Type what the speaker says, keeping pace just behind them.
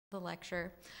the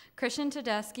lecture. Christian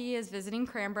Tedeschi is visiting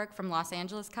Cranbrook from Los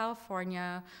Angeles,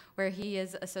 California, where he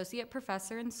is associate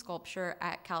professor in sculpture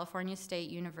at California State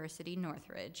University,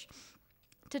 Northridge.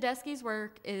 Tedeschi's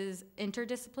work is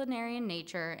interdisciplinary in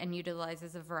nature and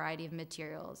utilizes a variety of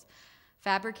materials.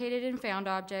 Fabricated and found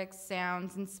objects,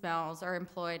 sounds, and smells are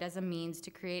employed as a means to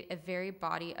create a varied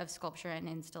body of sculpture and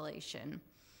installation.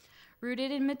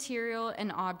 Rooted in material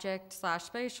and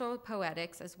object/spatial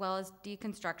poetics, as well as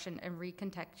deconstruction and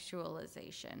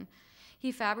recontextualization.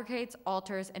 He fabricates,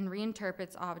 alters, and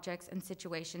reinterprets objects and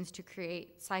situations to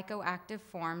create psychoactive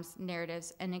forms,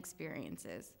 narratives, and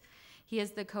experiences. He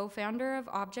is the co-founder of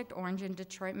Object Orange in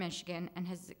Detroit, Michigan, and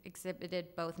has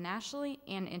exhibited both nationally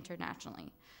and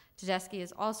internationally. Tedeschi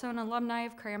is also an alumni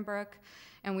of Cranbrook,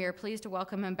 and we are pleased to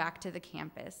welcome him back to the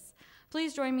campus.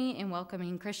 Please join me in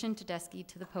welcoming Christian Tedeschi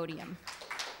to the podium.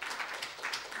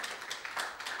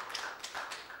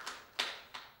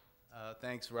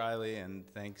 Thanks, Riley, and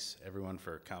thanks everyone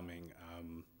for coming.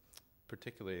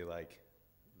 Particularly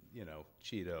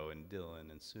Cheeto and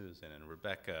Dylan and Susan and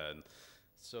Rebecca. And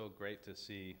it's so great to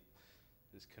see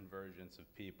this convergence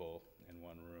of people in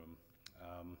one room.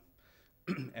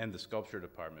 And the sculpture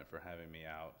department for having me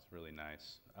out. It's really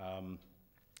nice.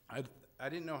 I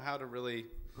didn't know how to really,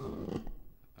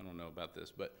 I don't know about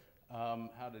this, but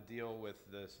how to deal with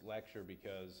this lecture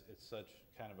because it's such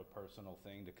kind of a personal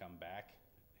thing to come back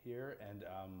here. And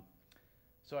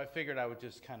so I figured I would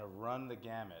just kind of run the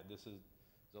gamut. There's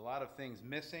a lot of things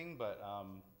missing, but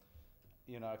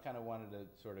I kind of wanted to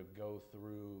sort of go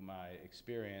through my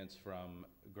experience from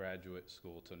graduate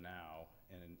school to now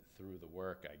and through the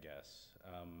work, I guess.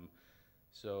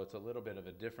 So it's a little bit of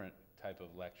a different type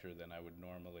of lecture than I would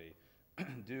normally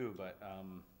do, but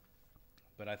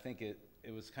I think it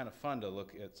was kind of fun to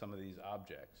look at some of these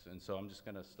objects, and so I'm just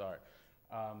going to start,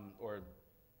 or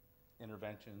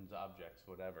interventions, objects,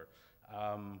 whatever.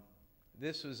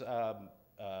 This was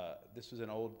an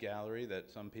old gallery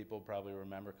that some people probably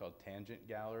remember called Tangent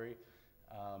Gallery.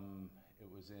 It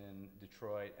was in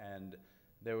Detroit, and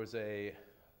there was a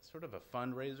sort of a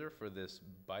fundraiser for this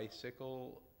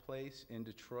bicycle place in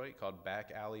Detroit called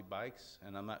Back Alley Bikes,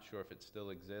 and I'm not sure if it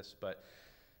still exists, but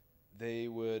they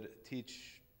would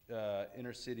teach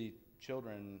inner city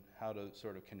children how to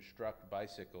sort of construct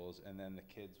bicycles, and then the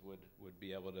kids would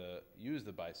be able to use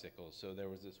the bicycles. So there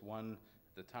was this one,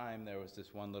 at the time, there was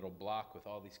this one little block with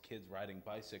all these kids riding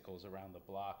bicycles around the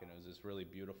block, and it was this really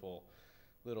beautiful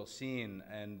little scene,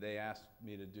 and they asked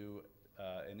me to do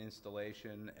an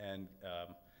installation and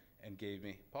gave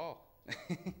me, Paul,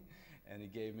 and he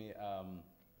gave me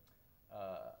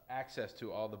access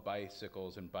to all the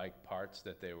bicycles and bike parts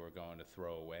that they were going to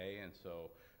throw away, and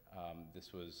so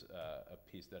this was a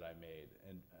piece that I made,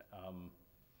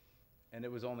 and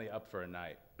it was only up for a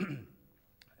night,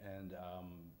 and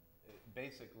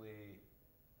basically,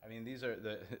 I mean, these are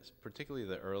particularly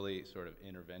the early sort of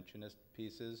interventionist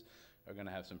pieces are going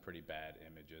to have some pretty bad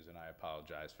images, and I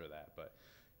apologize for that, but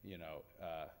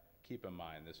keep in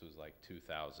mind this was like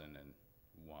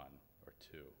 2001 or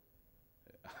 2.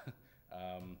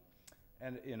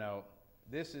 And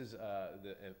this is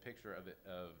a picture of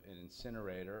an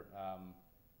incinerator. I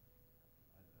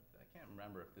can't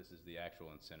remember if this is the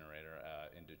actual incinerator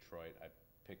in Detroit. I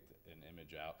picked an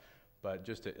image out, but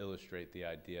just to illustrate the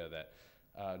idea that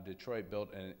Detroit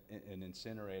built an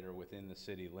incinerator within the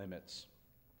city limits,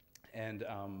 and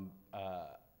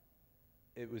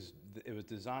it was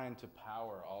designed to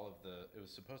power all of it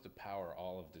was supposed to power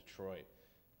all of Detroit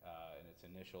in its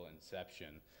initial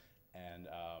inception, and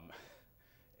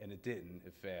it didn't.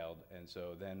 It failed, and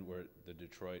so then the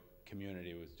Detroit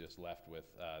community was just left with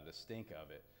the stink of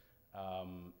it.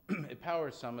 It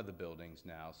powers some of the buildings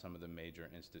now, some of the major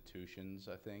institutions,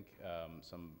 I think,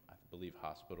 some, I believe,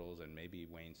 hospitals and maybe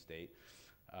Wayne State,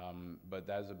 but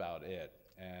that's about it.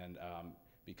 And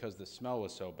because the smell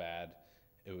was so bad,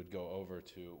 it would go over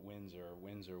to Windsor.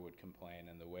 Windsor would complain,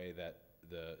 and the way that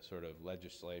the sort of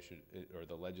legislation or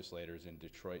the legislators in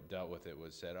Detroit dealt with it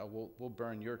was said, oh, we'll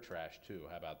burn your trash too,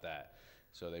 how about that?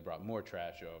 So they brought more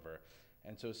trash over.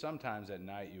 And so sometimes at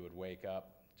night you would wake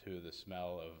up to the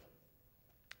smell of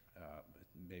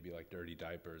maybe like dirty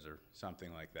diapers or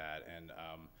something like that, and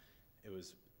it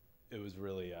was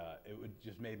really, it would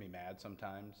just made me mad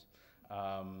sometimes.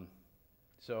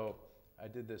 So I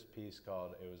did this piece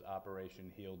called, it was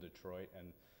Operation Heal Detroit,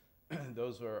 and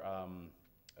those were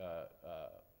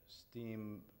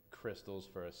steam crystals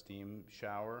for a steam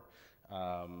shower.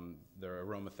 They're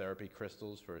aromatherapy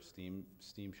crystals for a steam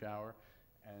shower.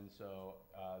 And so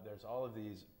there's all of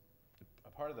these, a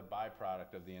part of the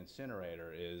byproduct of the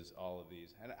incinerator is all of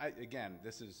these. And again,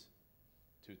 this is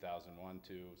 2001,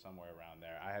 2, somewhere around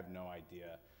there. I have no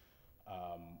idea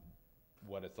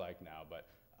what it's like now, but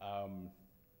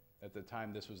at the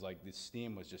time this was like, the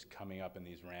steam was just coming up in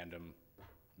these random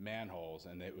manholes,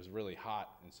 and it was really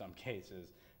hot in some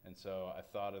cases. And so I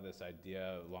thought of this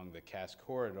idea along the Cass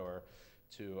Corridor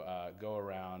to go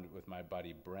around with my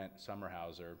buddy Brent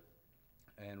Summerhauser,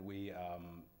 and we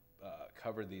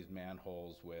covered these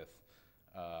manholes with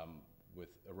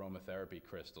aromatherapy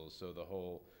crystals. So the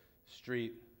whole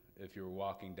street, if you were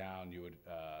walking down, you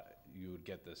would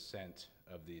get the scent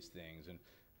of these things. And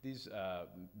these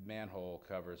manhole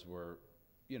covers were,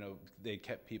 you know, they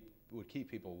would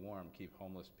keep people warm, keep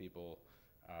homeless people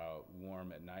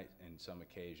warm at night in some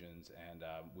occasions. And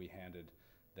we handed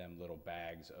them little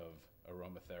bags of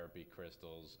aromatherapy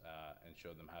crystals and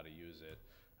showed them how to use it.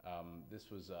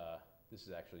 This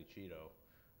is actually Cheeto,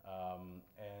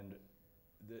 and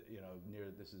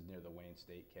this is near the Wayne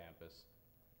State campus,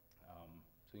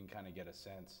 so you can kind of get a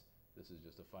sense. This is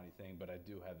just a funny thing, but I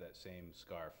do have that same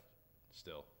scarf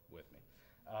still with me.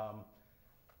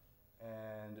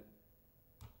 And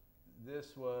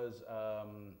this was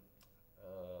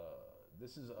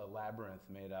this is a labyrinth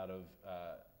made out of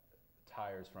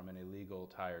tires from an illegal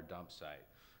tire dump site.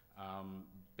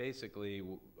 Basically,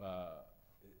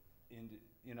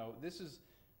 this is,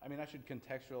 I mean, I should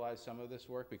contextualize some of this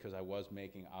work because I was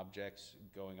making objects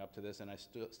going up to this, and I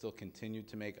still continued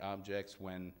to make objects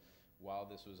while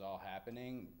this was all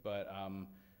happening. But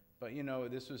you know,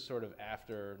 this was sort of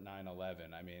after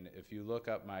 9/11. I mean, if you look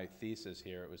up my thesis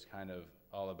here, it was kind of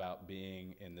all about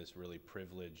being in this really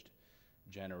privileged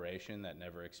generation that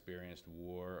never experienced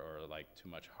war or like too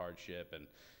much hardship, and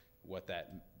what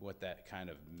that kind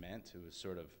of meant. It was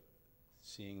sort of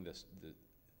seeing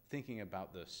thinking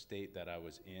about the state that I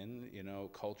was in, you know,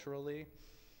 culturally.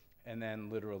 And then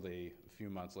literally a few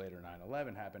months later,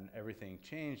 9/11 happened, everything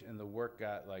changed, and the work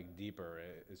got like deeper.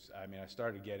 I mean, I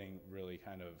started getting really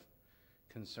kind of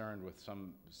concerned with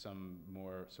some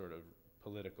more sort of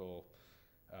political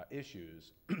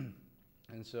issues.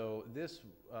 And so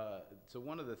so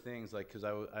one of the things, like, because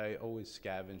I always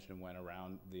scavenged and went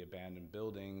around the abandoned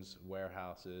buildings,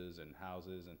 warehouses and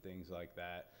houses and things like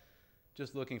that,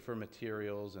 just looking for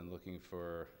materials and looking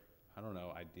for, I don't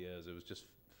know, ideas. It was just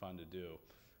fun to do.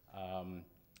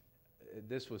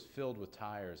 This was filled with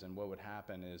tires, and what would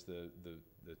happen is the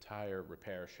tire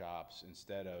repair shops,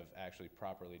 instead of actually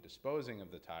properly disposing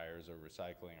of the tires or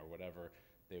recycling or whatever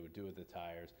they would do with the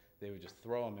tires, they would just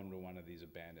throw them into one of these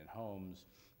abandoned homes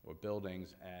or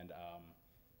buildings, and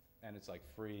it's like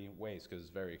free waste because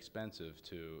it's very expensive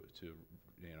to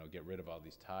get rid of all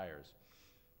these tires.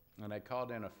 And I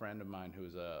called in a friend of mine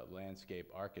who's a landscape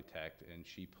architect, and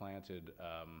she planted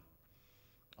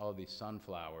all these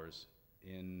sunflowers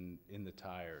in the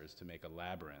tires to make a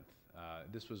labyrinth.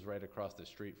 This was right across the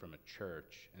street from a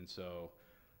church, and so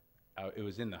it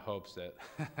was in the hopes that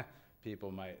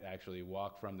people might actually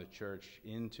walk from the church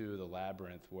into the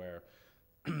labyrinth, where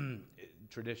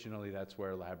traditionally that's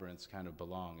where labyrinths kind of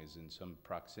belong, is in some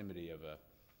proximity of a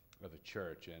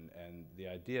church. And the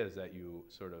idea is that you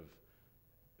sort of,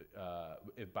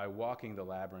 if by walking the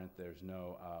labyrinth, there's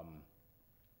no,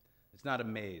 it's not a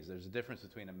maze. There's a difference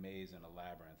between a maze and a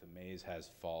labyrinth. A maze has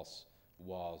false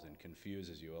walls and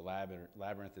confuses you. A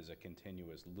labyrinth is a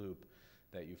continuous loop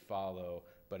that you follow,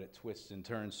 but it twists and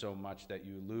turns so much that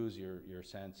you lose your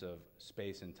sense of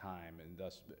space and time, and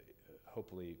thus,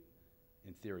 hopefully,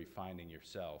 in theory, finding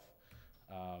yourself.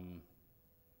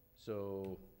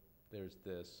 So there's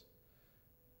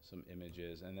some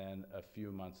images, and then a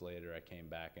few months later, I came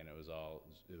back and it was all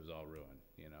ruined,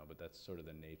 you know. But that's sort of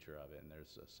the nature of it, and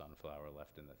there's a sunflower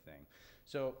left in the thing.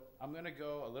 So I'm going to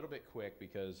go a little bit quick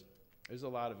because there's a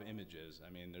lot of images. I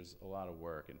mean, there's a lot of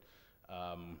work, and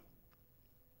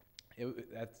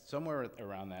somewhere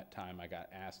around that time, I got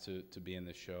asked to be in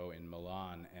the show in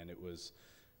Milan, and it was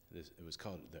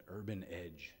called the Urban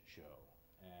Edge Show.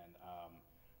 And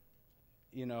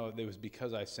you know, it was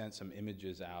because I sent some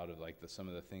images out of like some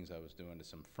of the things I was doing to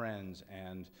some friends,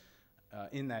 and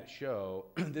in that show,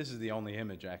 this is the only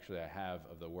image actually I have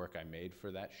of the work I made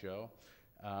for that show.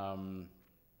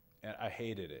 And I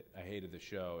hated it. I hated the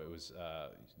show. It was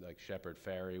like Shepard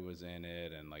Fairey was in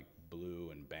it, and like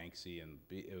Blue and Banksy, and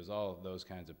it was all those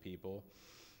kinds of people.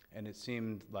 And it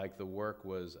seemed like the work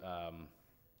was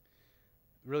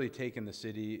really taking the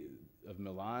city of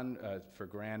Milan for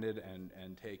granted,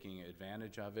 and taking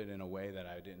advantage of it in a way that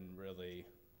I didn't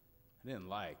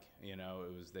like. You know,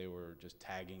 they were just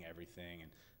tagging everything,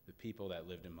 and the people that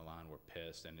lived in Milan were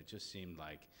pissed, and it just seemed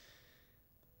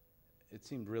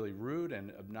really rude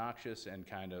and obnoxious and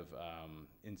kind of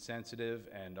insensitive,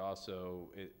 and also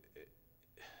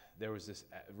there was this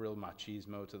real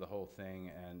machismo to the whole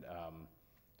thing, and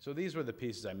so these were the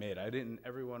pieces I made.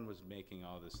 Everyone was making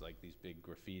all this, like these big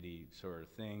graffiti sort of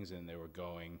things, and they were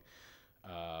going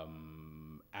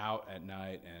out at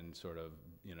night and sort of,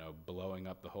 blowing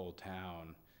up the whole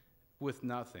town with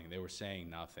nothing. They were saying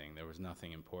nothing. There was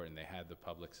nothing important. They had the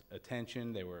public's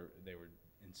attention. They were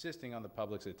insisting on the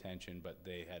public's attention, but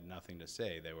they had nothing to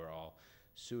say. They were all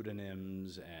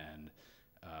pseudonyms and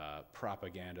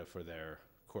propaganda for their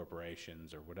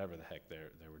corporations or whatever the heck they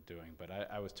were doing. But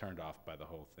I was turned off by the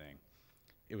whole thing.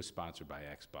 It was sponsored by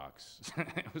Xbox.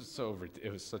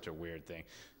 It was such a weird thing.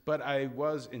 But I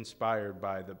was inspired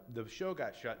by the show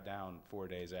got shut down 4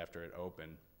 days after it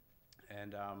opened,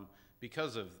 and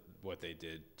because of what they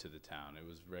did to the town, it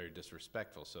was very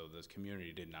disrespectful. So the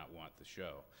community did not want the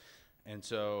show, and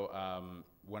so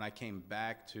when I came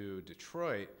back to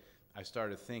Detroit, I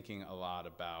started thinking a lot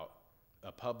about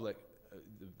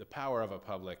the power of a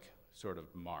public sort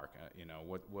of mark,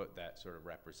 what that sort of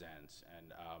represents,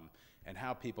 and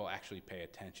how people actually pay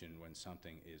attention when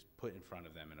something is put in front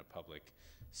of them in a public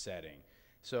setting.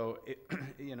 So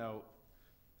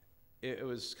it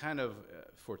was kind of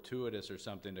fortuitous or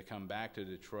something to come back to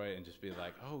Detroit and just be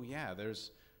like, oh yeah,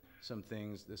 there's some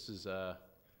things. This is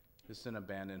an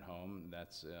abandoned home.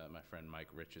 That's my friend Mike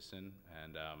Richardson,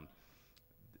 and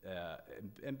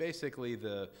basically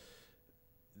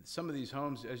some of these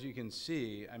homes, as you can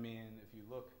see, I mean, if you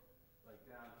look like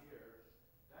down here,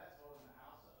 that's holding the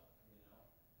house up,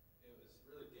 It was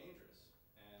really dangerous.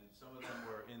 And some of them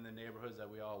were in the neighborhoods that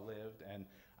we all lived. And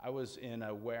I was in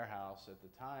a warehouse at the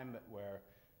time where,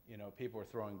 people were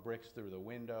throwing bricks through the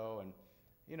window. And,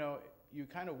 you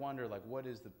kind of wonder, like, what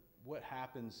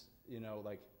happens,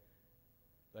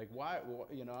 like why,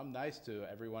 I'm nice to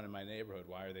everyone in my neighborhood.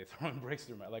 Why are they throwing bricks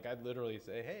through like, I'd literally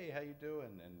say, hey, how you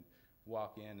doing? And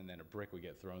walk in, and then a brick would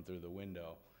get thrown through the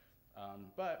window.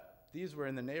 But these were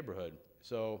in the neighborhood.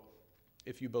 So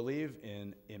if you believe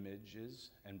in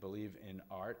images and believe in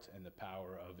art and the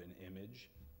power of an image,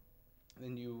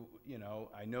 then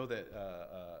I know that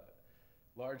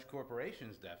large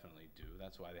corporations definitely do.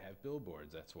 That's why they have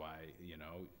billboards. That's why, you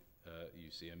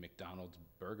see a McDonald's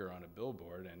burger on a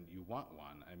billboard and you want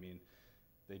one. I mean,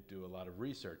 they do a lot of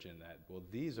research in that. Well,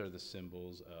 these are the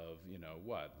symbols of,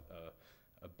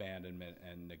 abandonment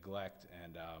and neglect,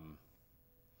 and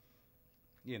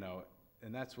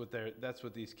and that's what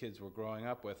these kids were growing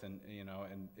up with, and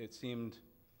and it seemed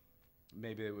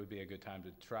maybe it would be a good time to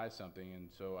try something.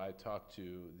 And so I talked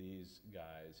to these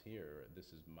guys here. This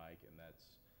is Mike, and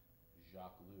that's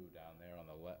Jacques Lou down there on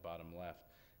the bottom left,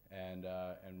 and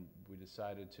we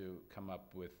decided to come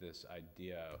up with this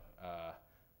idea of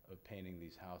painting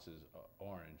these houses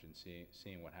orange and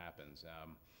seeing what happens.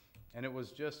 And it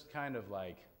was just kind of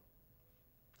like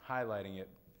highlighting it.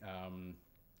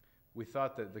 We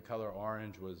thought that the color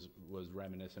orange was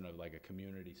reminiscent of like a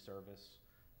community service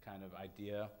kind of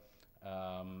idea,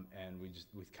 and we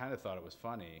kind of thought it was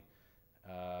funny,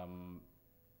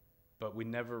 but we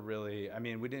never really. I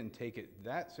mean, we didn't take it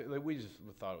we just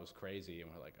thought it was crazy,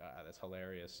 and we're like, that's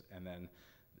hilarious. And then,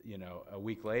 a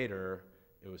week later,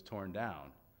 it was torn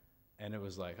down, and it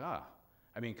was like,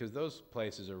 I mean, because those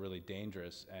places are really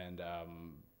dangerous, and a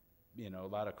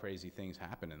lot of crazy things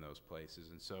happen in those places,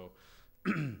 and so,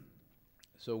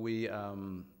 so we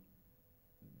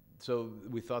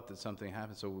thought that something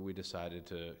happened, so we decided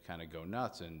to kind of go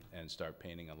nuts and start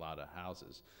painting a lot of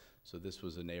houses. So this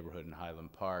was a neighborhood in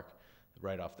Highland Park,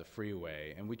 right off the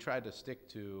freeway, and we tried to stick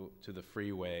to the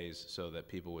freeways so that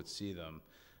people would see them,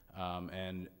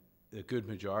 and a good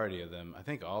majority of them, I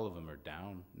think all of them are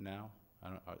down now.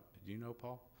 Do you know,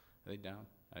 Paul? Are they down?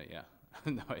 Yeah,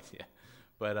 no idea.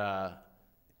 But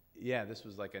yeah, this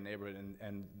was like a neighborhood,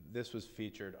 and this was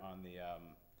featured on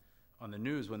the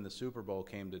news when the Super Bowl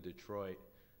came to Detroit.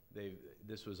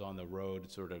 This was on the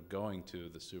road, sort of going to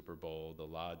the Super Bowl, the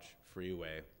Lodge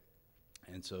Freeway,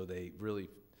 and so they really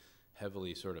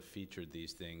heavily sort of featured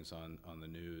these things on the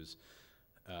news,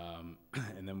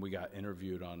 and then we got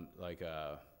interviewed on like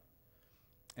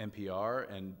NPR,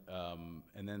 and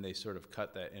then they sort of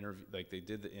cut that interview, like they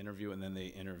did the interview, and then they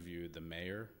interviewed the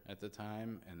mayor at the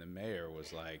time, and the mayor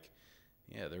was like,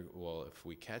 yeah, well, if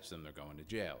we catch them, they're going to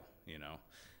jail,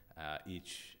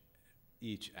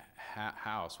 each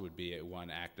house would be one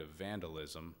act of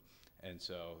vandalism, and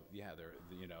so, yeah,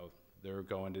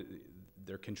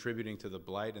 they're contributing to the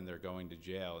blight, and they're going to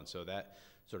jail, and so that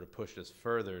sort of pushed us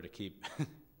further to keep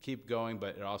going,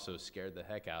 but it also scared the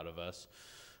heck out of us.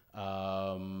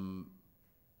 And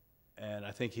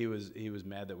I think he was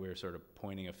mad that we were sort of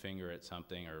pointing a finger at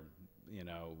something, or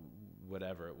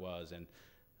whatever it was. And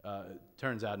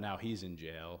turns out now he's in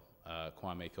jail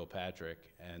Kwame Kilpatrick,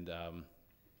 and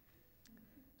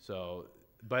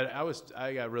but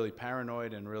I got really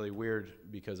paranoid and really weird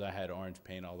because I had orange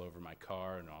paint all over my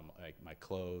car and all my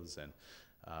clothes, and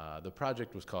the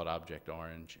project was called Object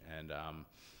Orange, and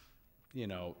you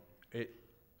know,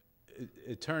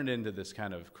 it turned into this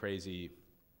kind of crazy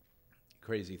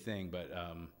thing, but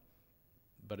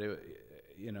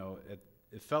you know,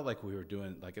 it felt like we were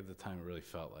doing, like at the time it really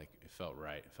felt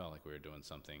right. It felt like we were doing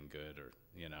something good, or,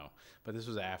 you know, but this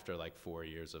was after like 4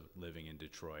 years of living in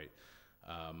Detroit.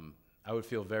 I would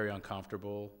feel very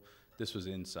uncomfortable. This was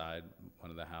inside one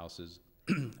of the houses.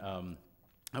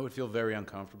 I would feel very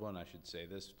uncomfortable, and I should say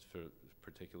this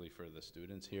particularly for the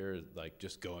students here, like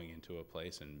just going into a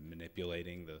place and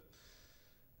manipulating the,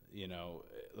 you know,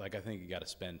 like I think you got to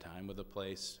spend time with a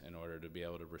place in order to be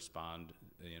able to respond.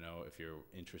 You know, if you're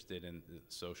interested in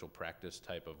social practice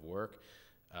type of work,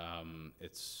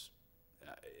 it's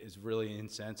really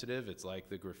insensitive. It's like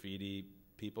the graffiti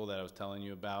people that I was telling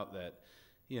you about, that,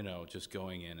 you know, just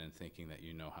going in and thinking that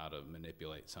you know how to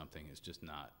manipulate something is just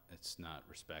not, it's not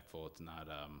respectful. It's not,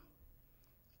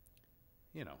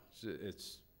 you know,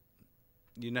 it's,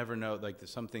 you never know, like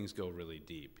some things go really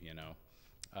deep, you know.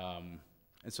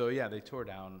 And so, yeah, they tore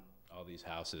down all these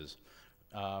houses.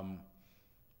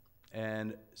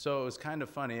 And so it was kind of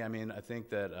funny. I mean, I think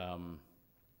that,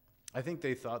 I think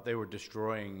they thought they were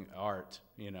destroying art,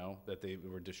 you know, that they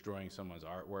were destroying someone's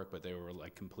artwork, but they were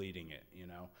like completing it, you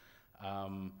know.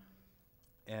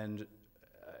 And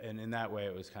in that way,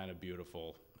 it was kind of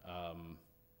beautiful.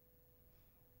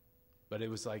 But it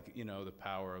was like, you know, the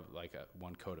power of like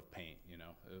one coat of paint, you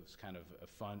know. It was kind of a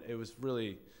fun, it was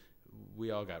really,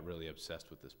 we all got really obsessed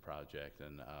with this project,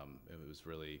 and it was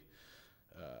really,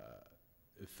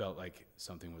 it felt like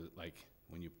something was like,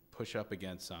 when you push up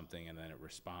against something and then it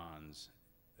responds,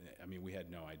 I mean, we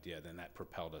had no idea. Then that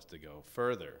propelled us to go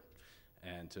further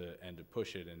and to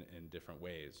push it in different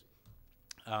ways.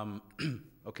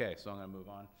 Okay, so I'm gonna move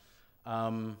on.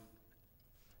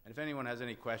 And if anyone has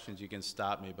any questions, you can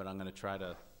stop me, but I'm gonna try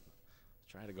to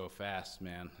go fast,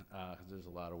 man, because there's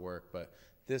a lot of work. But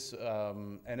this,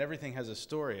 and everything has a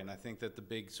story, and I think that the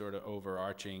big sort of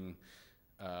overarching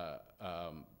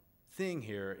thing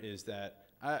here is that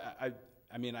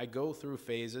I mean, I go through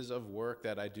phases of work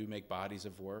that I do make bodies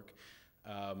of work,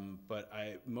 but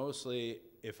I mostly,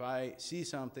 if I see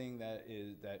something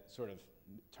that sort of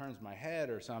turns my head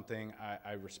or something,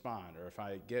 I respond. Or if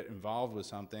I get involved with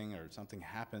something or something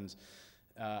happens,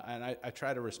 and I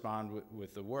try to respond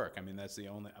with the work. I mean, that's the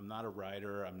only, I'm not a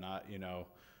writer, I'm not, you know,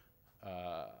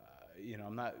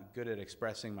 I'm not good at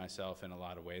expressing myself in a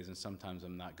lot of ways, and sometimes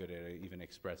I'm not good at even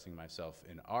expressing myself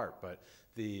in art, but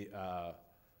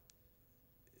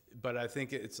but I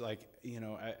think it's like, you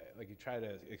know, like you try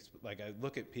to, like I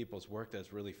look at people's work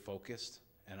that's really focused,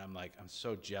 and I'm like, I'm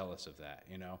so jealous of that,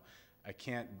 you know. I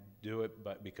can't do it,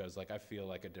 but because like I feel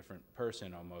like a different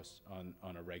person almost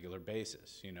on a regular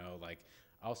basis, you know, like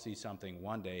I'll see something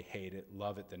one day, hate it,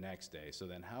 love it the next day. So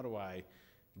then how do I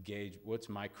gauge what's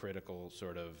my critical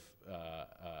sort of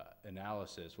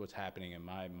analysis, what's happening in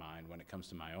my mind when it comes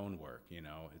to my own work, you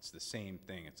know? It's the same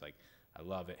thing. It's like, I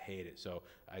love it, hate it. So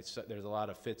there's a lot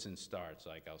of fits and starts.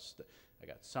 Like I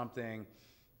got something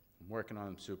I'm working on,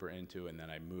 I'm super into, and then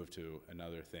I move to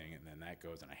another thing, and then that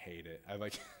goes, and I hate it. I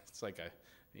like, it's like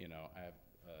you know, I have,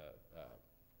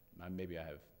 maybe I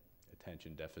have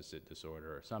attention deficit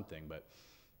disorder or something, but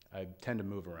I tend to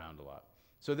move around a lot.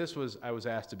 So I was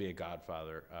asked to be a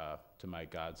godfather to my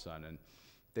godson, and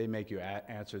they make you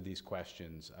answer these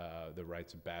questions, the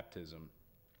rites of baptism.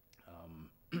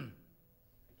 I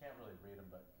can't really read them,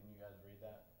 but can you guys read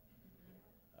that?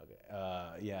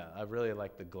 Okay. Yeah, I really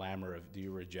like the glamour of, do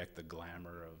you reject the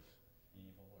glamour of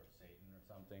evil or Satan or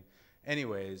something?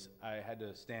 Anyways, I had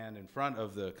to stand in front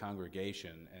of the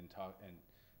congregation and talk and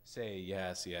say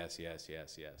yes, yes, yes,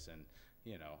 yes, yes. And,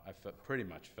 you know, I pretty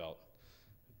much felt,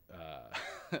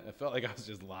 I felt like I was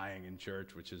just lying in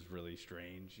church, which is really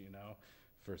strange, you know,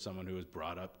 for someone who was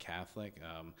brought up Catholic.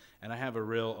 And I have a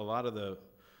lot of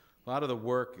the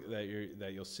work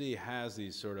that you'll see has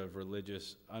these sort of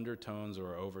religious undertones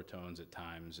or overtones at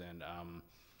times, and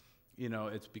you know,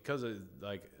 it's because of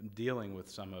like dealing with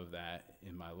some of that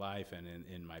in my life and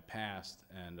in my past,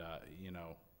 and you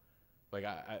know, like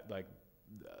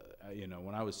you know,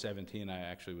 when I was 17, I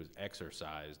actually was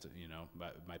exorcised. You know,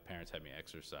 my parents had me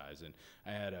exorcised, and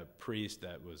I had a priest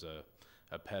that was a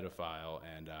pedophile,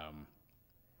 and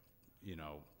you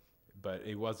know, but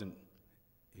it wasn't.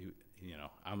 You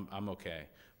know, I'm okay,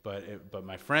 but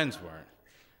my friends weren't,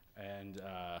 and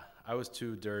I was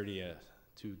too dirty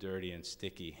and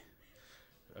sticky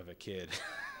of a kid,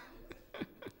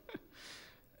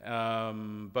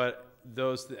 But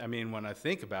I mean, when I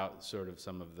think about sort of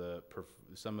some of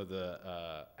the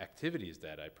activities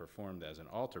that I performed as an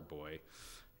altar boy,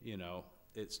 you know,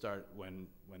 it started when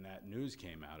that news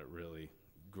came out. It really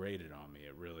grated on me.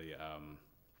 It really,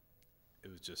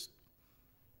 it was just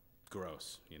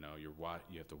gross. You know, you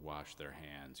have to wash their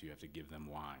hands. You have to give them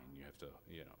wine. You have to,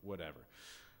 you know, whatever.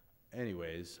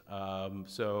 Anyways,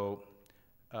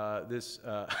 this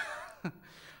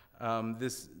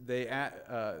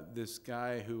this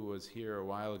guy who was here a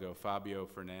while ago, Fabio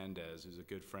Fernandez, who's a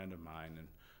good friend of mine,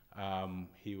 and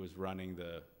he was running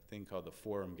the thing called the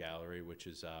Forum Gallery, which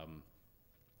is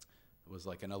was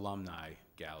like an alumni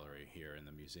gallery here in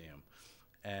the museum,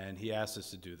 and he asked us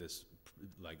to do this,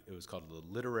 like it was called the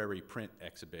Literary Print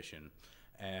Exhibition,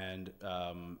 and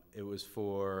it was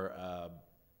for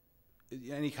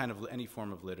any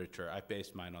form of literature. I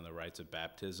based mine on the rites of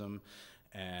baptism.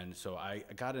 And so I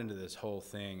got into this whole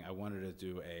thing. I wanted to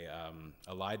do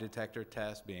a lie detector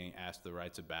test, being asked the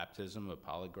rites of baptism, a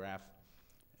polygraph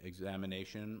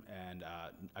examination, and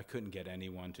I couldn't get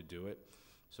anyone to do it.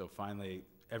 So finally,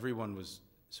 everyone was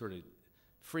sort of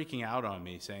freaking out on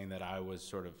me, saying that I was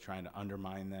sort of trying to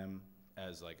undermine them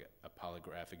as like a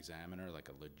polygraph examiner, like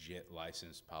a legit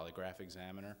licensed polygraph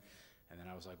examiner. And then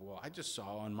I was like, well, I just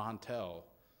saw on Montel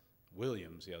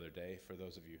Williams the other day. For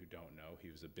those of you who don't know,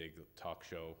 he was a big talk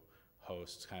show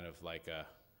host, kind of like a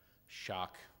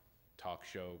shock talk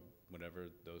show, whatever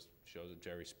those shows,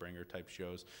 Jerry Springer type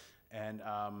shows. And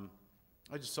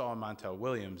I just saw on Montel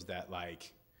Williams that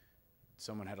like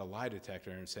someone had a lie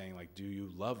detector and saying like, do you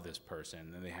love this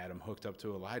person? And they had him hooked up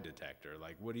to a lie detector.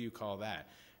 Like, what do you call that?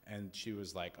 And she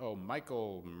was like, oh,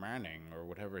 Michael Manning or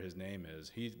whatever his name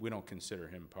is. We don't consider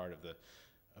him part of the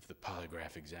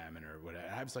polygraph examiner.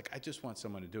 I was like, I just want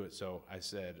someone to do it. So I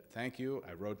said, thank you.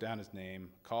 I wrote down his name,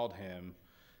 called him,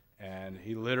 and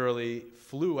he literally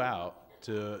flew out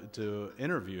to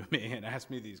interview me and ask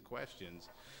me these questions.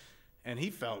 And he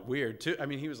felt weird too. I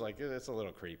mean, he was like, that's a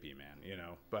little creepy, man, you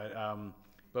know.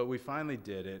 But we finally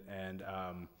did it, and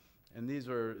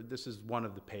this is one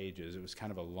of the pages. It was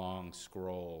kind of a long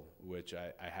scroll, which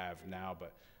I have now,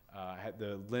 but I had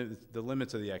the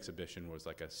limits of the exhibition was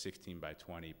like a 16 by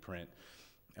 20 print.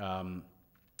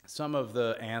 Some of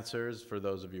the answers, for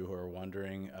those of you who are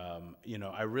wondering, you know,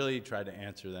 I really tried to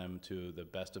answer them to the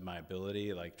best of my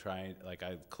ability. Like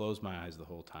I closed my eyes the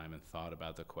whole time and thought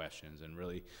about the questions and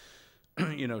really,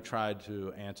 you know, tried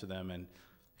to answer them. And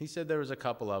he said there was a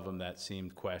couple of them that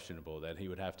seemed questionable, that he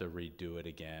would have to redo it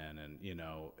again, and you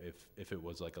know, if it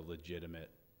was like a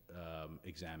legitimate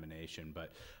examination.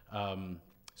 But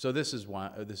so this is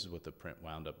what the print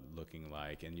wound up looking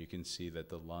like, and you can see that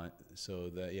the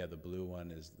blue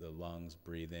one is the lungs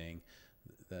breathing,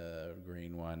 the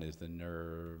green one is the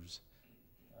nerves.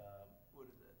 What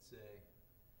does that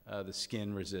say? The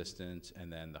skin resistance,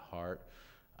 and then the heart.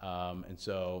 And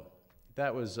so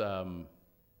that was.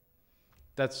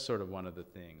 That's sort of one of the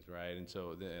things, right? And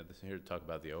so here to talk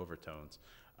about the overtones.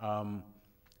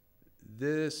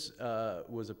 This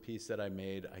was a piece that I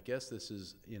made. I guess this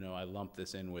is, you know, I lumped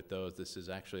this in with those. This is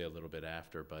actually a little bit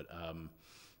after, but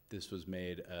this was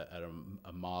made at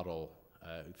a model.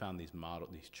 We found these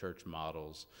church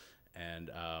models, and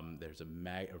there's a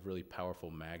really powerful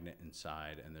magnet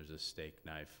inside, and there's a steak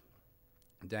knife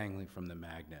dangling from the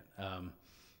magnet.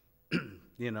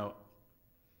 You know,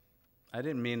 I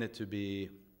didn't mean it to be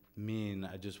mean.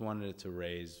 I just wanted it to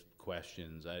raise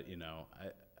questions. I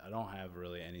don't have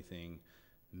really anything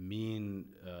mean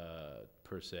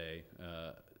per se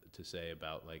to say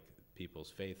about like people's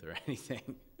faith or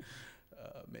anything.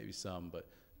 Maybe some, but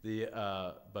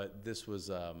this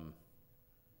was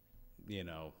you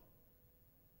know,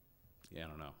 yeah, I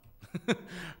don't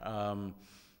know.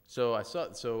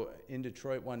 So in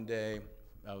Detroit one day,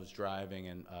 I was driving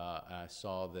and I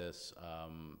saw this.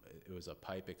 It was a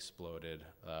pipe exploded,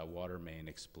 water main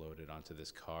exploded onto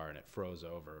this car, and it froze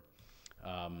over.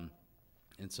 And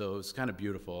so it was kind of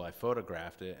beautiful. I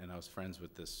photographed it, and I was friends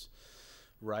with this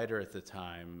writer at the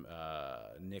time,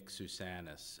 Nick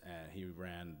Susanis, and he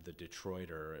ran The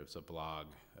Detroiter. It was a blog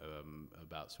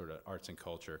about sort of arts and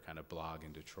culture kind of blog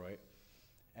in Detroit.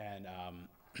 And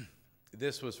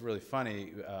this was really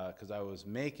funny because I was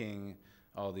making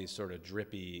all these sort of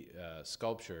drippy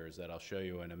sculptures that I'll show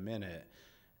you in a minute.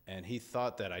 And he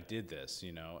thought that I did this,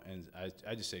 you know, and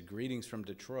I just said, greetings from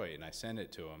Detroit, and I sent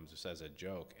it to him just as a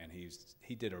joke, and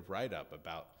he did a write-up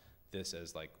about this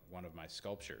as like one of my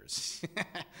sculptures.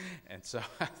 And so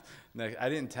I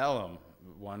didn't tell him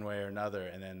one way or another,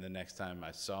 and then the next time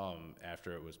I saw him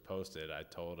after it was posted, I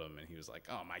told him, and he was like,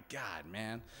 oh my God,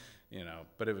 man, you know,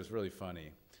 but it was really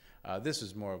funny. This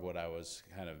is more of what I was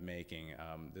kind of making.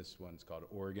 This one's called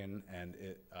Organ, and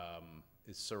it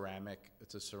is ceramic.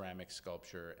 It's a ceramic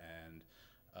sculpture, and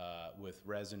with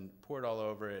resin poured all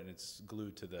over it, and it's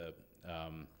glued to the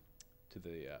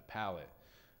palette.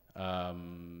 I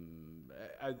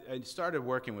started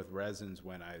working with resins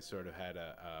when I sort of had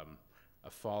a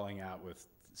falling out with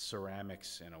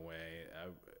ceramics in a way.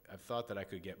 I thought that I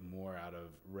could get more out of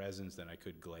resins than I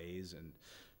could glaze and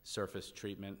surface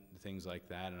treatment, things like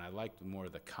that, and I liked more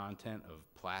of the content of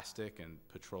plastic and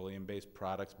petroleum-based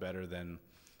products better than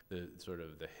the sort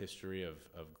of the history of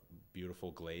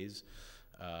beautiful glaze.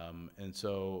 And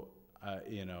so,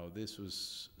 you know, this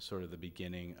was sort of the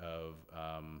beginning of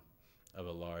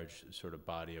a large sort of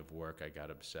body of work. I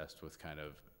got obsessed with kind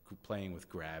of playing with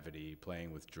gravity,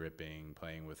 playing with dripping,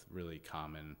 playing with really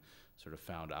common sort of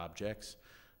found objects.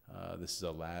 This is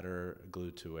a ladder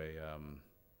glued to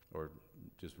or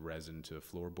just resin to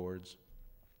floorboards.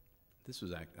 This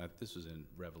was in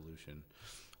Revolution.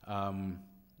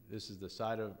 This is the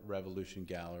side of Revolution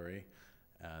Gallery,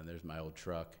 and there's my old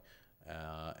truck.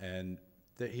 And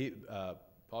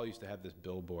Paul used to have this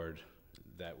billboard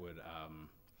that would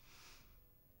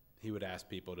he would ask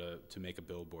people to make a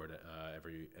billboard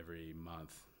every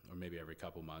month, or maybe every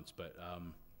couple months.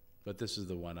 But this is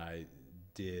the one I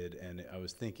did, and I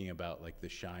was thinking about like The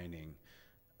Shining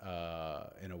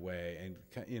in a way, and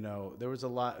you know, there was a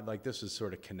lot like this was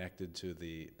sort of connected to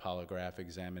the polygraph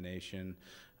examination.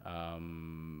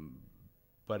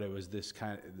 But it was this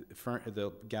kind of,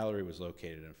 the gallery was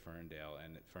located in Ferndale,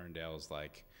 and Ferndale is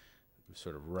like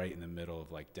sort of right in the middle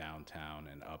of like downtown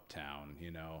and uptown, you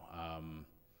know.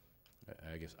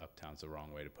 I guess uptown's the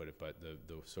wrong way to put it, but the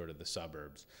sort of the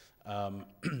suburbs.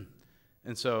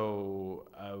 And so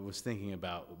I was thinking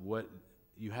about what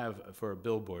you have for a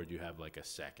billboard. You have like a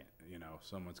second, you know,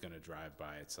 someone's going to drive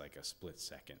by. It's like a split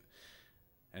second.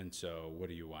 And so what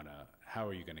do you want to, how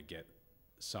are you going to get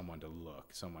someone to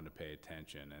look, someone to pay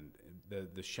attention? And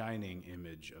the shining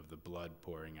image of the blood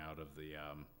pouring out of the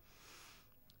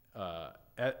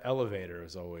elevator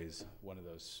is always one of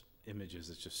those images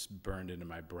that's just burned into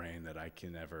my brain that I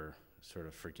can never sort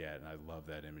of forget, and I love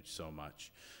that image so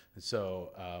much. And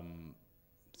so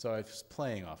so I was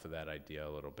playing off of that idea a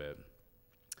little bit,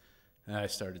 and I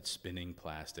started spinning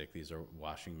plastic. These are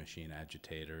washing machine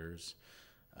agitators,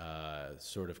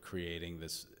 sort of creating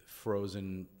this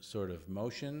frozen sort of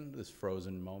motion, this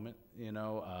frozen moment, you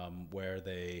know, where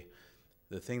the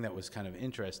thing that was kind of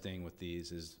interesting with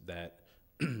these is that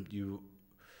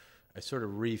I sort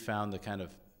of refound the kind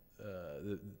of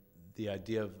the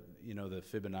idea of, you know, the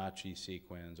Fibonacci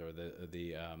sequence, or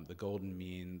the golden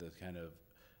mean, the kind of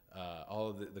all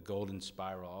of the golden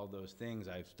spiral, all those things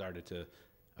I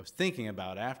was thinking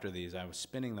about after these. I was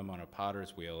spinning them on a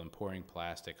potter's wheel and pouring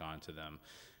plastic onto them,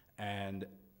 and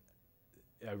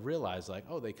I realized, like,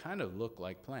 oh, they kind of look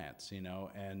like plants, you know,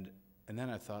 and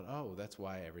then I thought, oh, that's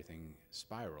why everything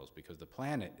spirals, because the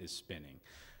planet is spinning.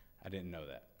 I didn't know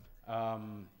that.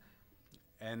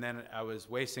 And then I was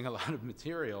wasting a lot of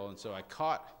material, and so I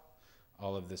caught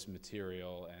all of this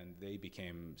material, and they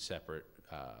became separate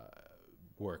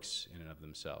works in and of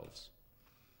themselves.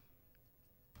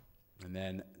 And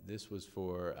then this was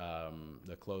for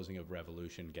the closing of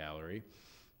Revolution Gallery.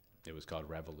 It was called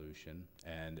Revolution,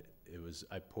 and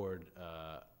I poured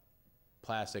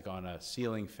plastic on a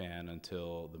ceiling fan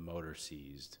until the motor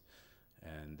seized,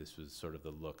 and this was sort of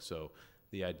the look. So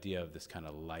the idea of this kind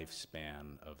of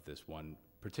lifespan of this one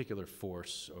particular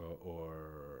force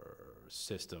or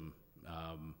system,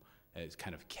 it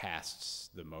kind of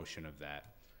casts the motion of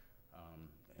that,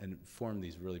 and form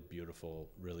these really beautiful,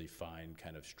 really fine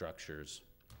kind of structures.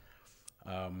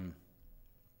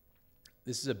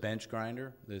 This is a bench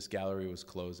grinder. This gallery was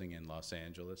closing in Los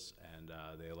Angeles, and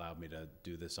they allowed me to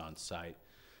do this on site.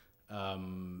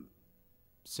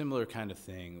 Similar kind of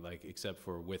thing, like, except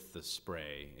for with the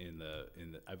spray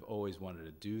I've always wanted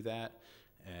to do that,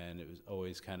 and it was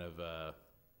always kind of a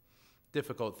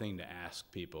difficult thing to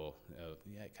ask people.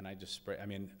 Yeah, can I just spray? I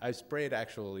mean, I sprayed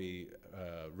actually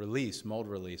mold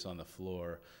release on the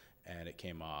floor, and it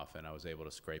came off, and I was able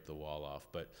to scrape the wall off.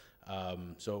 But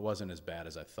so it wasn't as bad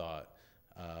as I thought.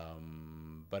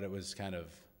 But it was kind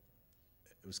of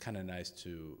nice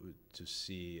to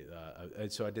see.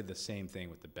 So I did the same thing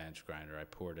with the bench grinder. I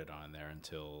poured it on there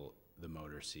until the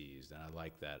motor seized, and I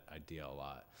like that idea a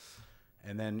lot.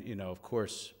 And then, you know, of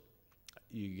course,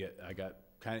 I got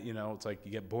kind of, you know, it's like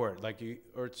you get bored,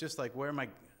 or it's just like, when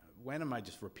am I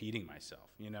just repeating myself?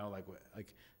 You know, like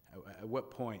at what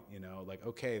point, you know, like,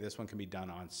 okay, this one can be done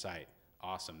on site.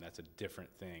 Awesome, that's a different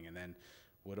thing. And then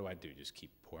what do I do? Just keep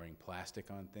pouring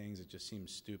plastic on things? It just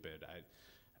seems stupid.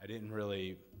 I didn't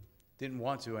really didn't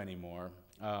want to anymore.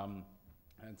 And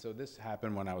so this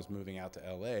happened when I was moving out to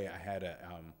LA. I had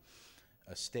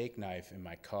a steak knife in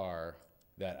my car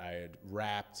that I had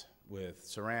wrapped with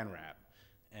saran wrap,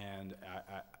 and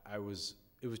it was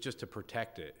just to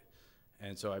protect it.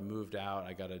 And so I moved out.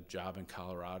 I got a job in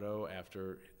Colorado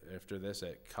after this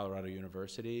at Colorado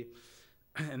University,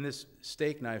 and this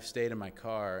steak knife stayed in my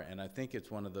car. And I think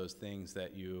it's one of those things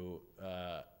that you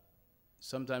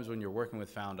sometimes when you're working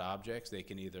with found objects, they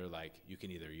can either you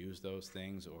can either use those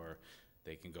things or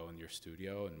they can go in your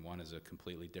studio, and one is a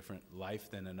completely different life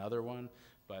than another one.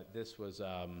 But this was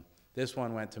this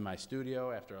one went to my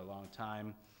studio after a long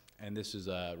time, and this is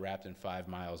wrapped in 5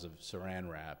 miles of saran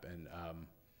wrap. And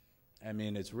I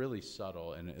mean, it's really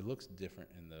subtle, and it looks different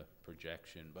in the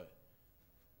projection, but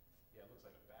yeah, it looks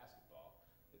like a basketball.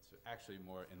 It's actually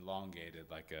more elongated,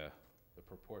 like the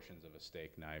proportions of a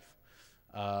steak knife.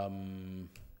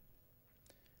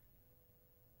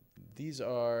 These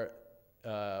are,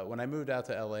 when I moved out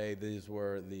to LA, these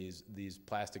were these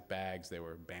plastic bags. They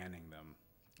were banning them,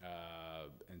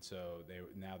 and so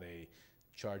now they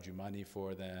charge you money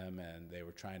for them, and they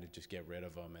were trying to just get rid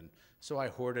of them. And so I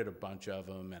hoarded a bunch of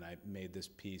them, and I made this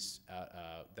piece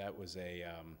that was a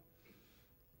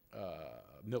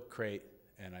milk crate,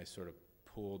 and I sort of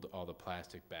pulled all the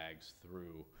plastic bags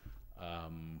through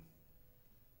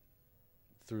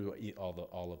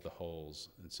all of the holes,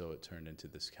 and so it turned into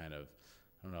this kind of,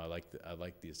 I don't know, I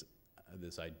like this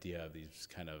idea of these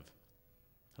kind of,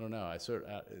 I don't know,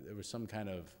 there was some kind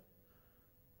of,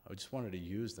 I just wanted to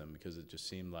use them because it just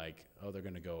seemed like, oh, they're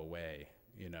going to go away,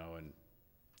 you know, and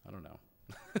I don't know.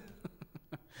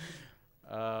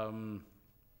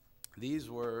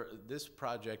 This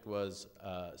project was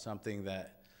something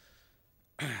that,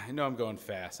 I know I'm going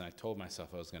fast, and I told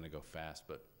myself I was going to go fast,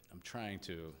 but I'm trying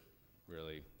to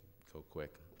really go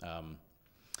quick.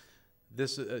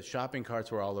 Shopping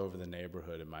carts were all over the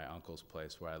neighborhood at my uncle's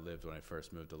place where I lived when I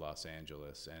first moved to Los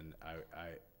Angeles, and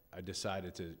I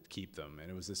decided to keep them.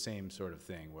 And it was the same sort of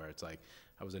thing where it's like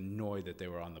I was annoyed that they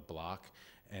were on the block,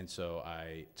 and so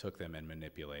I took them and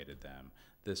manipulated them.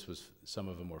 Some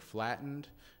of them were flattened,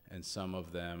 and some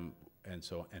of them and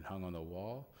hung on the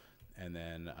wall, and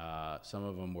then some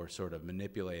of them were sort of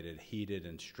manipulated, heated,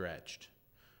 and stretched.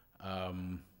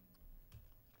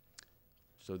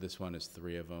 So this one is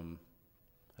 3 of them.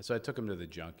 So I took them to the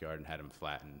junkyard and had them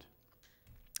flattened.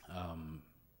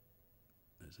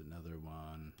 There's another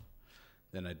one.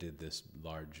 Then I did this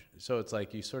large. So it's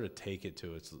like you sort of take it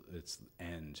to its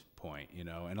end point, you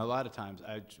know. And a lot of times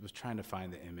I was trying to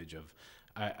find the image of,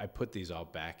 I put these all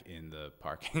back in the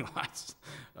parking lots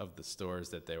of the stores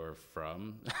that they were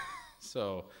from.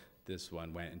 So this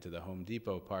one went into the Home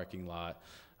Depot parking lot.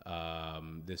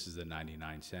 This is the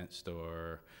 99-cent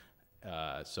store.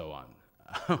 So on.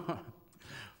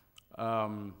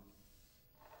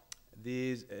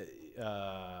 These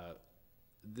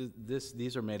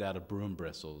are made out of broom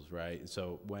bristles, right?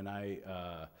 So when I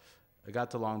got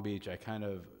to Long Beach, I kind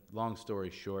of, long story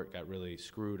short, got really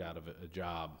screwed out of a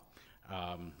job.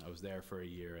 I was there for a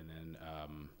year, and then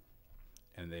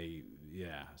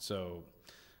so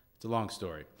it's a long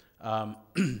story.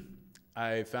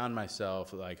 I found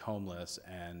myself like homeless,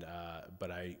 and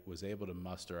but I was able to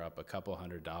muster up a couple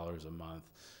 $100 a month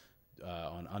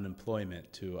on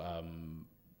unemployment to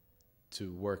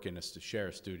work to share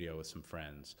a studio with some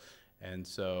friends. And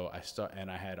so I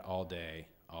had all day,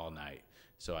 all night.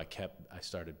 So I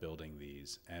started building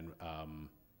these, and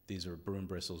these are broom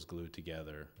bristles glued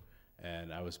together.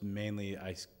 And I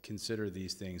consider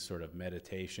these things sort of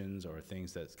meditations or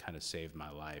things that kind of saved my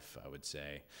life, I would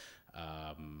say.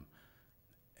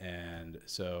 And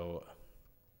so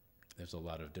there's a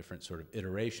lot of different sort of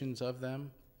iterations of them.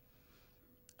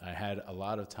 I had a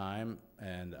lot of time,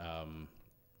 and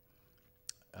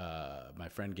my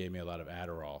friend gave me a lot of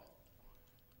Adderall,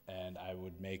 and I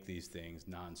would make these things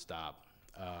nonstop.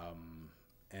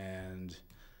 And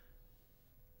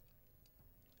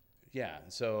yeah,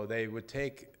 so they would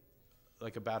take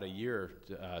like about a year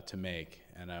to make,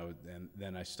 and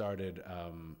then I started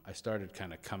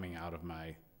kind of coming out of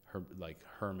my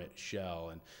hermit shell.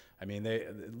 And I mean,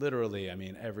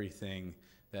 everything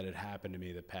that had happened to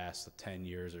me the past 10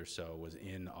 years or so was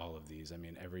in all of these. I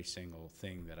mean, every single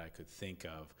thing that I could think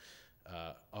of,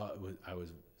 I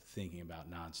was thinking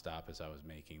about nonstop as I was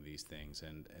making these things.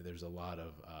 And there's a lot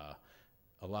of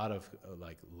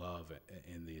like love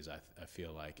in these, I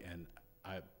feel like. And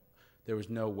there was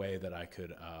no way that I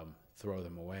could throw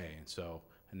them away. And so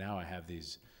now I have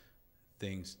these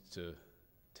things to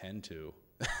tend to.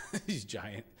 These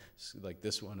giant, like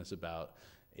this one is about,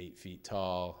 8 feet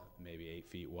tall, maybe 8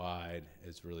 feet wide.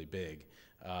 It's really big.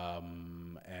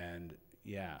 And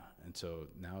yeah, and so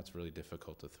now it's really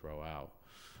difficult to throw out.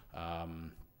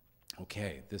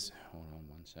 Okay, hold on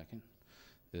one second.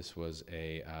 This was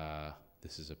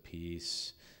this is a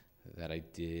piece that I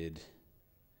did.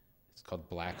 It's called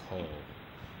Black Hole.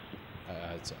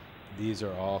 These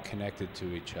are all connected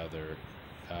to each other.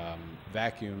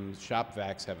 Shop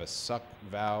vacs have a suck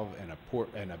valve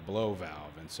and a blow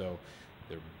valve, and so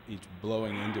they're each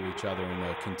blowing into each other in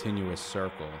a continuous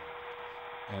circle,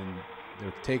 and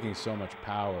they're taking so much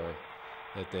power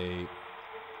that they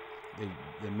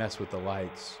mess with the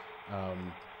lights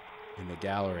in the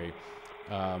gallery,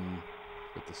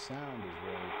 but the sound is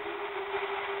really.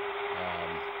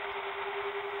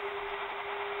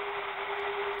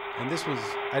 And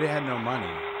I had no money.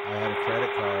 I had a credit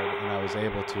card, and I was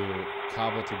able to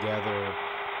cobble together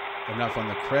enough on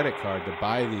the credit card to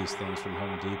buy these things from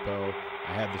Home Depot.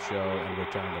 I had the show and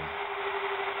returned them.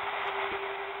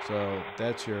 So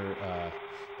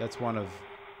that's one of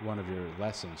your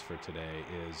lessons for today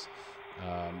is,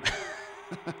 I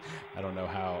don't know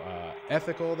how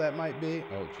ethical that might be.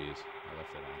 Oh, geez, I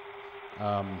left it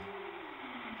on.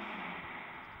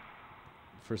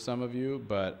 For some of you,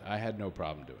 but I had no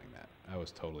problem doing that. I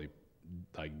was totally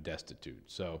destitute.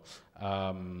 So,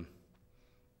 and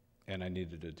I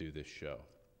needed to do this show.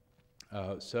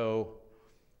 So,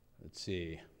 let's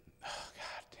see. Oh,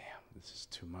 God damn, this is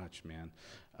too much, man.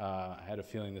 I had a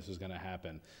feeling this was going to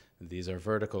happen. These are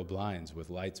vertical blinds with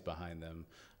lights behind them.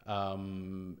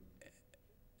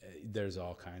 There's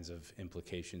all kinds of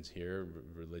implications here,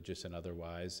 religious and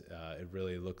otherwise. It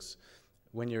really looks.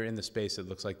 When you're in the space, it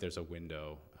looks like there's a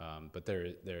window, but there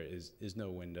is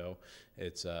no window.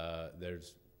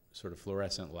 There's sort of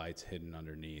fluorescent lights hidden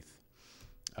underneath,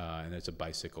 and there's a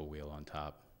bicycle wheel on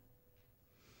top.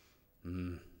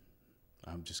 I'm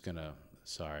just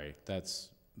sorry, that's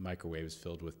microwaves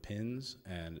filled with pins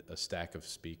and a stack of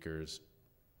speakers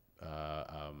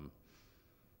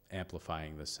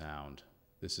amplifying the sound.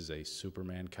 This is a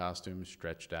Superman costume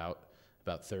stretched out,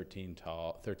 about 13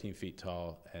 feet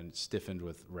tall, and stiffened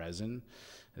with resin.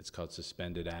 It's called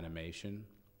suspended animation.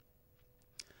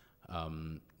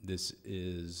 This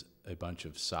is a bunch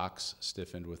of socks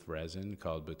stiffened with resin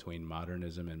called Between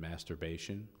Modernism and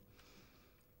Masturbation.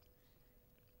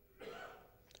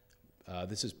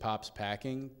 This is Pop's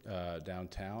Packing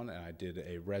downtown, and I did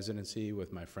a residency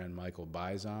with my friend Michael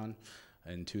Bizon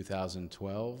in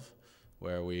 2012.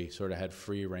 Where we sort of had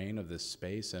free reign of this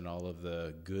space and all of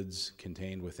the goods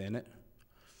contained within it.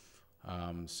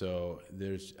 So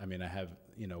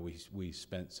we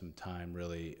spent some time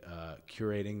really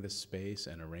curating the space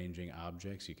and arranging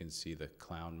objects. You can see the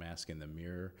clown mask in the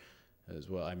mirror as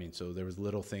well. So there was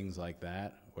little things like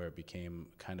that where it became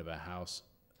kind of a house,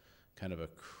 kind of a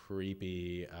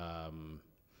creepy,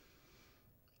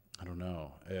 I don't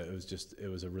know. It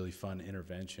was a really fun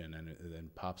intervention,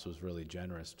 and Pops was really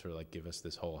generous to give us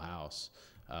this whole house.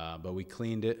 But we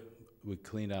cleaned it. We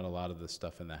cleaned out a lot of the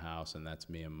stuff in the house, and that's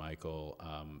me and Michael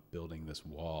building this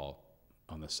wall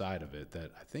on the side of it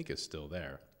that I think is still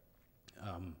there.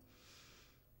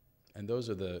 And those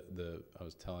are I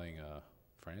was telling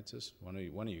Francis, one of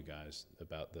you guys,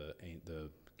 about the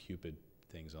Cupid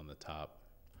things on the top.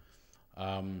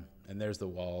 And there's the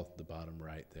wall, the bottom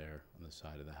right there on the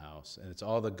side of the house. And it's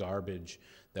all the garbage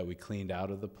that we cleaned out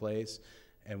of the place.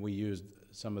 And we used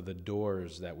some of the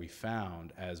doors that we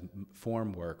found as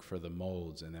form work for the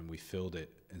molds, and then we filled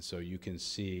it. And so you can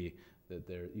see that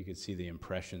you can see the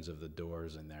impressions of the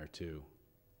doors in there too.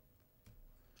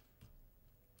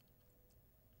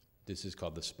 This is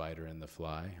called The Spider and the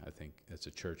Fly. I think it's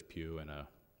a church pew and a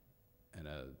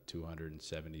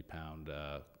 270-pound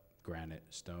granite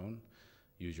stone.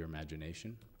 Use your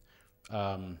imagination.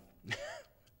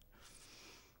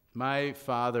 My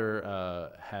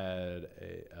father had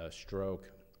a stroke,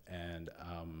 and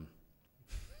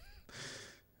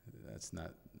that's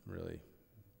not really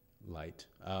light.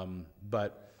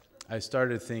 But I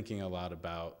started thinking a lot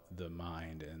about the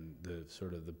mind and the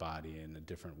sort of the body in a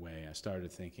different way. I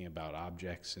started thinking about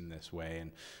objects in this way,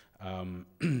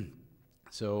 and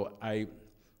so I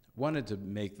wanted to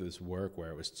make this work where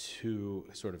it was two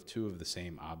of the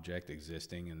same object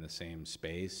existing in the same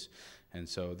space. And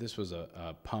so this was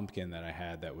a pumpkin that I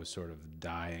had that was sort of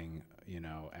dying,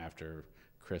 after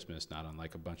Christmas, not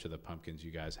unlike a bunch of the pumpkins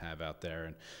you guys have out there.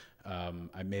 And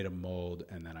I made a mold,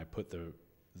 and then I put the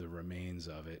remains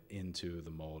of it into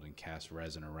the mold and cast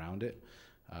resin around it.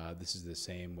 This is the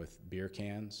same with beer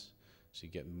cans, so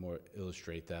you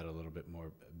illustrate that a little bit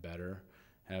more better.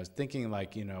 And I was thinking,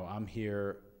 I'm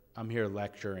here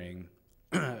lecturing.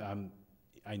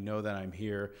 I know that I'm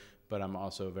here, but I'm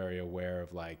also very aware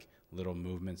of like little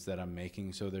movements that I'm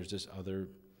making. So there's this other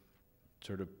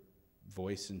sort of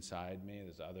voice inside me,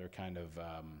 this other kind of,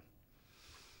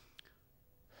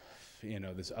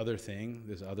 this other thing,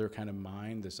 this other kind of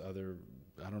mind, this other,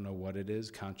 I don't know what it is,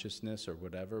 consciousness or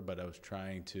whatever, but I was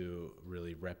trying to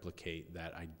really replicate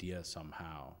that idea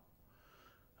somehow.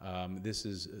 This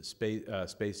is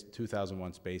Space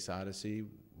 2001 Space Odyssey.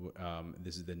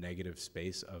 This is the negative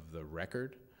space of the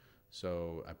record.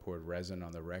 So I poured resin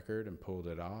on the record and pulled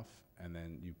it off, and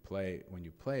then when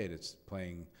you play it, it's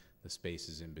playing the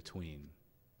spaces in between.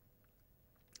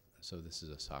 So this is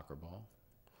a soccer ball.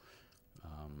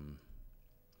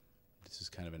 This is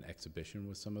kind of an exhibition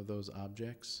with some of those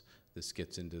objects. This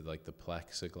gets into like the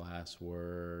plexiglass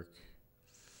work.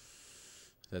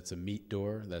 That's a meat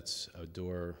door. That's a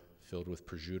door filled with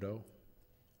prosciutto.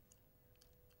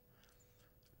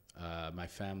 My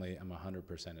family, I'm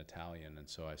 100% Italian, and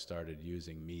so I started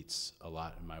using meats a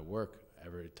lot in my work.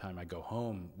 Every time I go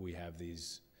home, we have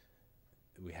these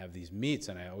meats,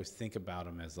 and I always think about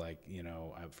them as like,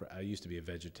 I used to be a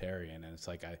vegetarian, and it's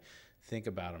like I think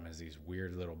about them as these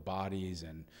weird little bodies,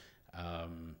 and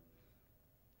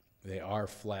they are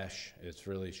flesh. It's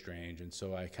really strange. And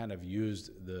so I kind of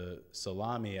used the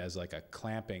salami as like a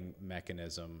clamping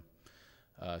mechanism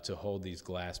to hold these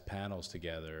glass panels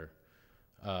together.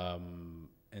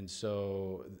 And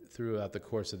so throughout the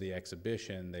course of the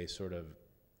exhibition, they sort of,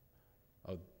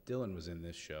 Dylan was in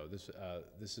this show. This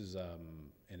is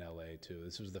in LA too.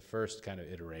 This was the first kind of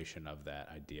iteration of that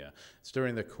idea. It's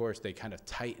during the course they kind of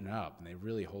tighten up and they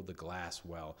really hold the glass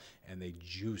well, and they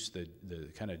juice, the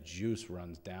kind of juice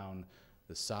runs down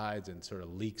the sides and sort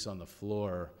of leaks on the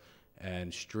floor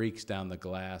and streaks down the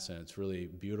glass, and it's really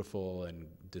beautiful and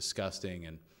disgusting.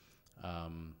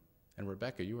 And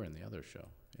Rebecca, you were in the other show,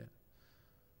 yeah.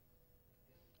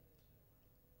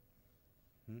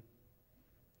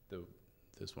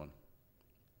 This one.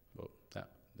 Well,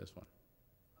 this one.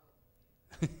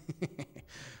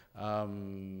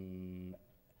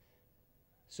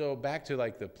 So back to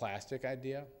like the plastic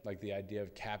idea, like the idea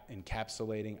of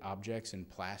encapsulating objects in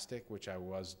plastic, which I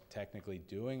was technically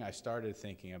doing. I started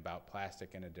thinking about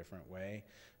plastic in a different way.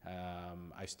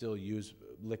 I still use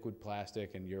liquid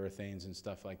plastic and urethanes and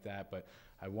stuff like that, but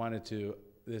I wanted to,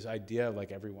 this idea of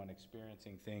like everyone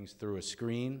experiencing things through a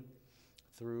screen,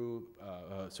 through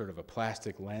sort of a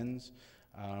plastic lens.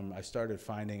 I started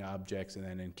finding objects and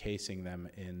then encasing them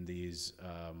in these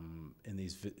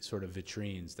sort of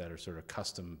vitrines that are sort of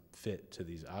custom fit to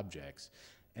these objects,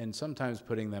 and sometimes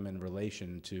putting them in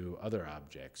relation to other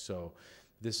objects. So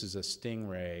this is a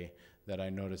stingray that I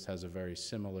noticed has a very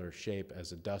similar shape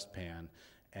as a dustpan,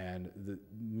 and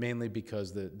mainly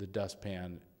because the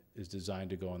dustpan is designed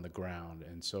to go on the ground,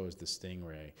 and so is the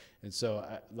stingray. And so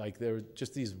like there were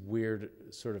just these weird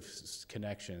sort of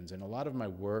connections, and a lot of my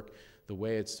work, the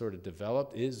way it's sort of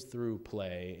developed is through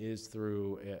play, is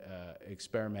through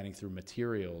experimenting through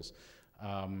materials,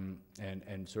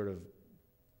 and sort of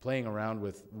playing around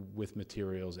with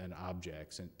materials and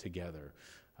objects and together.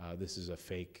 This is a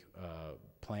fake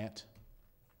plant.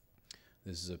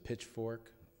 This is a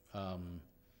pitchfork.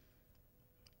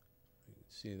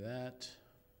 See that?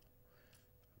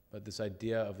 But this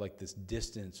idea of like this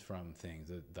distance from things,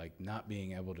 like not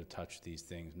being able to touch these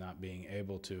things, not being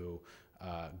able to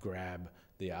grab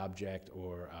the object,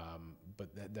 or but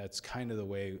that's kind of the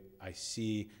way I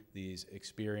see these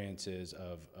experiences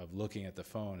of looking at the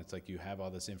phone. It's like you have all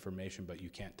this information, but you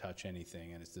can't touch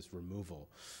anything, and it's this removal.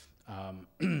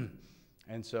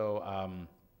 And so,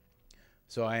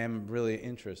 so I am really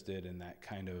interested in that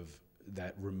kind of,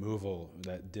 that removal,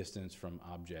 that distance from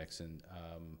objects, and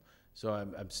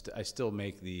so I still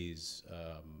make these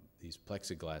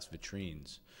plexiglass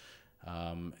vitrines.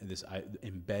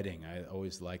 Embedding, I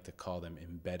always like to call them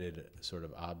embedded sort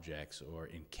of objects or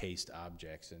encased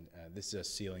objects. And this is a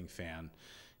ceiling fan.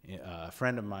 A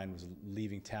friend of mine was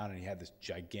leaving town and he had this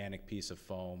gigantic piece of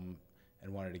foam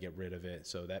and wanted to get rid of it.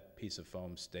 So that piece of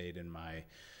foam stayed in my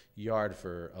yard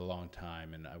for a long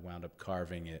time, and I wound up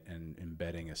carving it and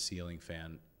embedding a ceiling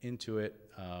fan into it.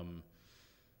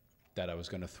 That I was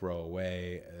going to throw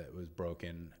away. It was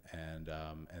broken, and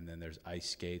then there's ice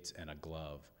skates and a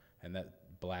glove, and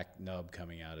that black nub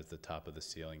coming out is the top of the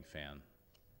ceiling fan.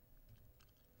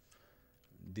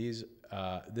 This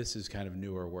is kind of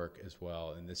newer work as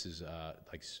well, and this is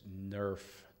like Nerf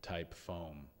type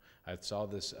foam. I saw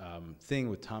this thing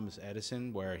with Thomas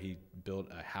Edison where he built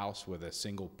a house with a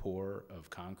single pour of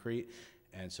concrete,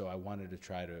 and so I wanted to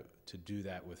try to do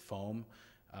that with foam.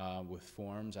 With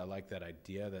forms, I like that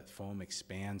idea that foam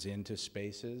expands into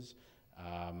spaces,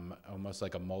 almost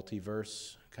like a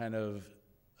multiverse kind of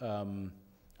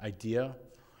idea,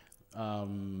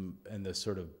 and the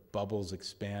sort of bubbles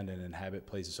expand and inhabit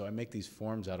places. So I make these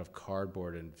forms out of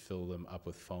cardboard and fill them up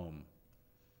with foam,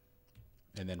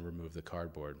 and then remove the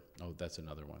cardboard. Oh, that's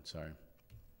another one, sorry.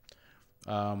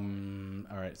 All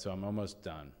right, so I'm almost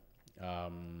done.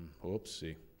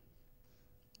 Whoopsie.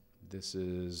 This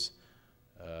is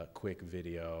a quick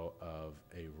video of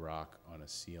a rock on a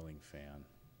ceiling fan.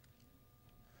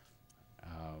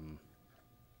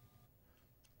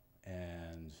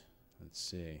 And let's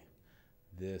see,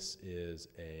 this is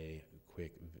a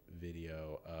quick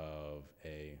video of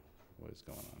what is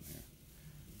going on here?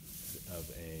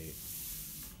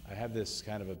 I have this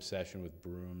kind of obsession with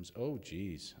brooms. Oh,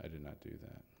 geez, I did not do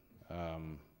that.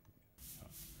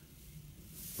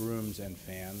 Brooms and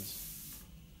fans.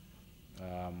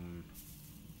 And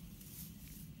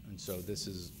so this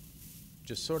is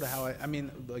just sort of how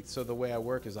so the way I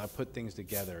work is I put things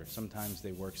together. Sometimes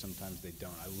they work, sometimes they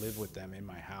don't. I live with them in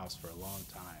my house for a long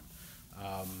time.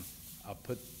 I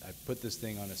put this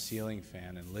thing on a ceiling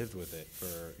fan and lived with it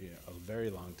for a very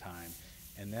long time.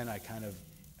 And then I kind of,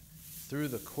 through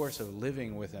the course of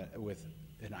living with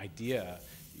an idea,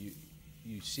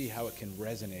 you see how it can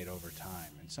resonate over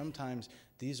time. And sometimes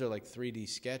these are like 3D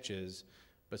sketches,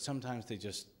 but sometimes they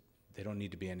don't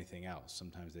need to be anything else.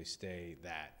 Sometimes they stay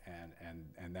that,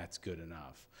 and that's good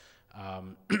enough.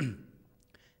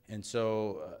 And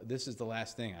so this is the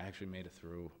last thing. I actually made it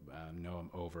through. No,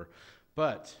 I'm over.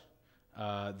 But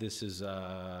this is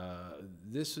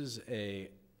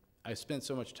I spent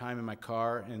so much time in my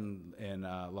car in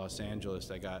Los Angeles.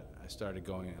 I started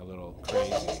going a little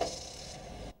crazy.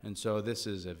 And so this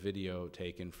is a video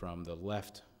taken from the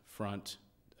left front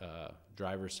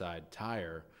driver's side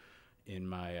tire in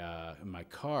my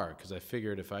car, because I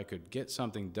figured if I could get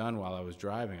something done while I was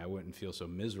driving, I wouldn't feel so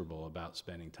miserable about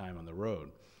spending time on the road.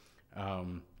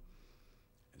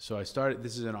 So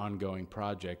this is an ongoing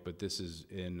project, but this is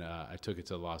I took it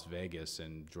to Las Vegas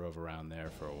and drove around there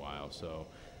for a while. So,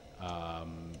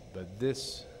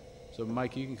 so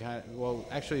Mike, you can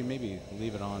actually maybe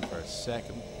leave it on for a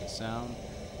second, the sound,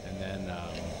 and then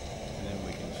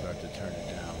we can start to turn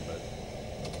it down. But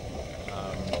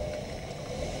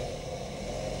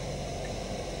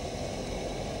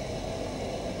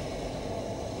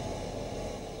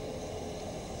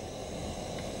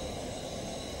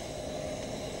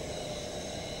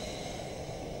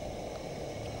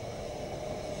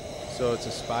so it's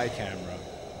a spy camera.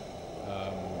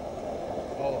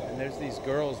 And there's these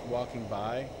girls walking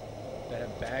by that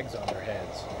have bags on their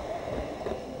heads.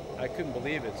 I couldn't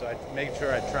believe it, so I made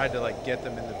sure I tried to get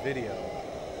them in the video.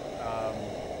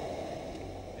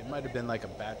 It might have been like a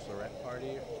bachelorette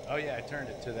party. Oh yeah, I turned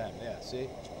it to them. Yeah, see?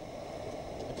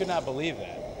 I could not believe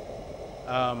that.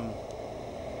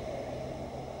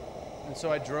 And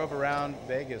so I drove around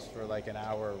Vegas for like an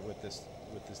hour with this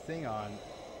thing on.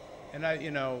 And I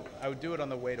would do it on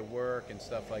the way to work and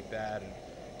stuff like that, and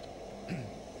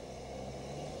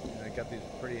I got these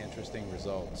pretty interesting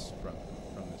results from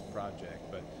this project.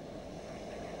 But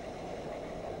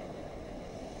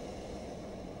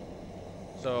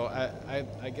so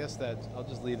I guess that I'll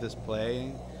just leave this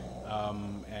playing,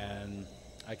 and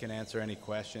I can answer any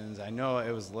questions. I know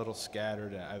it was a little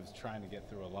scattered, and I was trying to get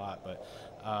through a lot, but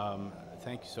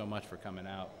thank you so much for coming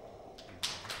out.